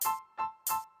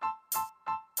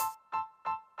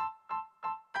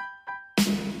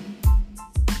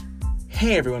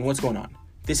Hey everyone, what's going on?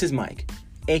 This is Mike,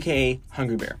 aka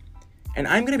Hungry Bear, and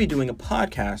I'm going to be doing a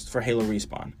podcast for Halo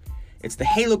Respawn. It's the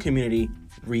Halo community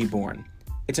reborn.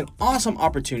 It's an awesome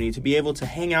opportunity to be able to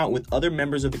hang out with other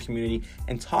members of the community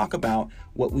and talk about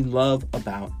what we love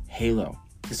about Halo,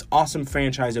 this awesome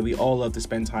franchise that we all love to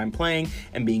spend time playing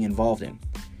and being involved in.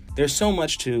 There's so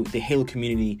much to the Halo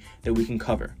community that we can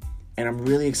cover, and I'm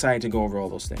really excited to go over all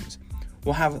those things.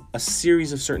 We'll have a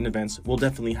series of certain events. We'll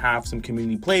definitely have some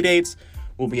community play dates.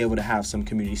 We'll be able to have some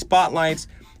community spotlights.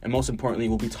 And most importantly,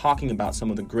 we'll be talking about some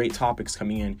of the great topics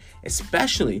coming in,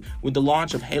 especially with the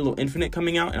launch of Halo Infinite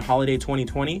coming out in holiday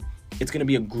 2020. It's going to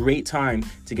be a great time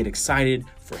to get excited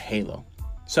for Halo.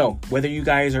 So whether you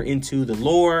guys are into the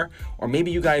lore, or maybe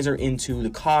you guys are into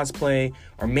the cosplay,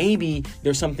 or maybe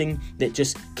there's something that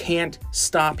just can't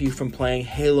stop you from playing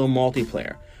Halo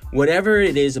multiplayer, whatever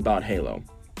it is about Halo,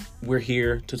 we're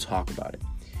here to talk about it.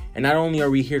 And not only are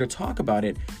we here to talk about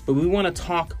it, but we want to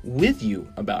talk with you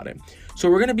about it. So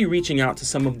we're going to be reaching out to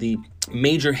some of the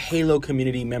major Halo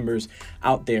community members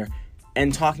out there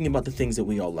and talking about the things that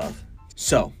we all love.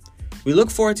 So we look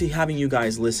forward to having you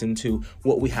guys listen to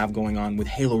what we have going on with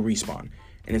Halo Respawn.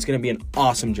 And it's going to be an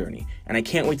awesome journey. And I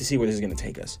can't wait to see where this is going to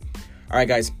take us. All right,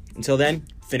 guys, until then,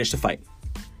 finish the fight.